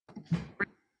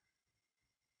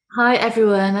Hi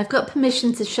everyone, I've got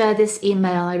permission to share this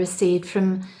email I received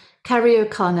from Kerry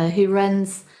O'Connor, who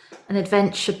runs an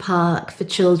adventure park for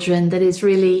children that is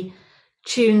really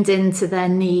tuned into their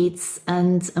needs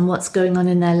and what's going on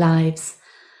in their lives.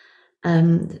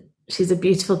 She's a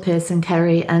beautiful person,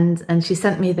 Kerry, and she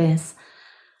sent me this.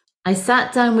 I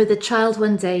sat down with a child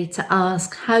one day to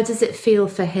ask, how does it feel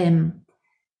for him?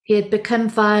 He had become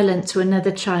violent to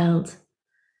another child.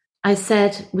 I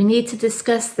said, we need to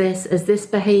discuss this as this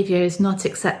behaviour is not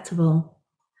acceptable.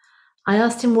 I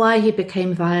asked him why he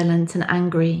became violent and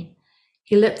angry.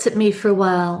 He looked at me for a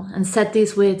while and said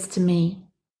these words to me.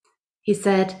 He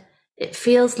said, it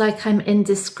feels like I'm in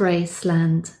disgrace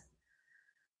land.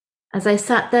 As I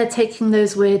sat there taking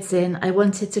those words in, I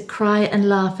wanted to cry and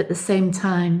laugh at the same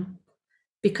time,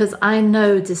 because I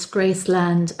know disgrace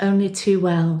land only too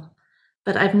well,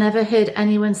 but I've never heard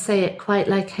anyone say it quite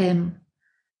like him.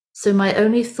 So my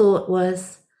only thought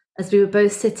was, as we were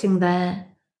both sitting there,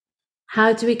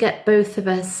 how do we get both of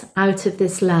us out of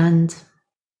this land?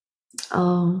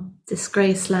 Oh,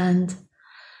 disgrace land.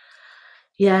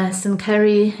 Yes, and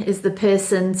Kerry is the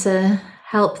person to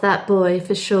help that boy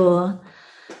for sure.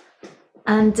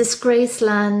 And disgrace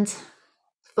land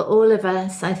for all of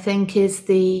us, I think, is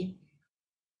the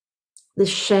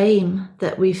shame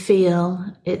that we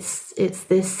feel. It's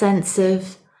this sense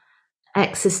of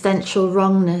existential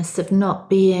wrongness of not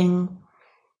being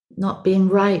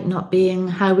right, not being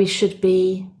how we should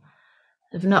be,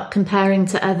 of not comparing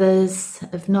to others,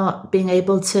 of not being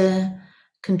able to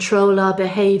control our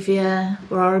behavior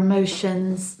or our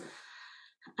emotions.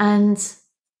 And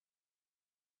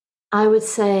I would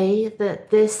say that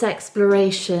this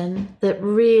exploration that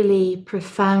really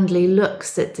profoundly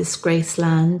looks at disgrace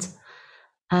land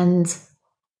and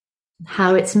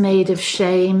how it's made of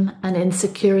shame and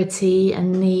insecurity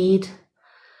and need,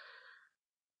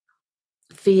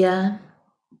 fear,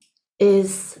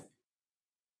 is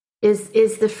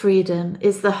the freedom,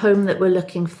 is the home that we're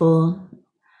looking for.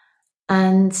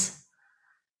 And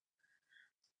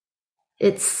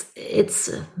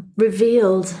it's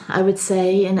revealed, I would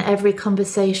say, in every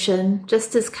conversation,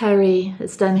 just as Kerry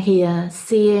has done here,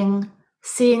 seeing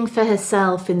for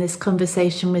herself in this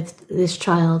conversation with this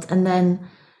child, and then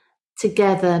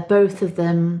together, both of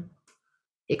them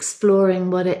exploring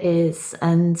what it is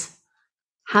and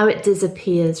how it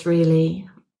disappears, really.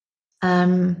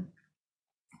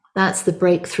 That's the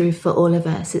breakthrough for all of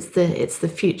us. It's the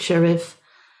future of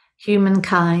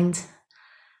humankind,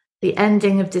 the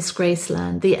ending of disgrace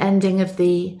land, the ending of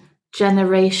the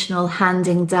generational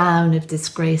handing down of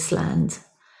disgrace land.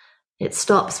 It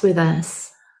stops with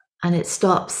us, and it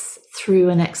stops through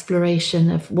an exploration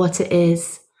of what it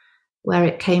is, where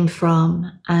it came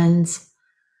from, and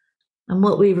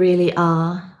what we really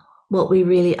are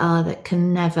that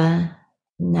can never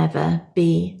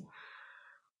be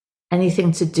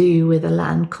anything to do with a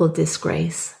land called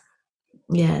disgrace.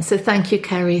 Yeah, so thank you,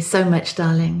 Kerry, so much,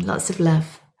 darling. Lots of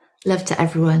love. Love to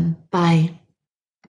everyone. Bye.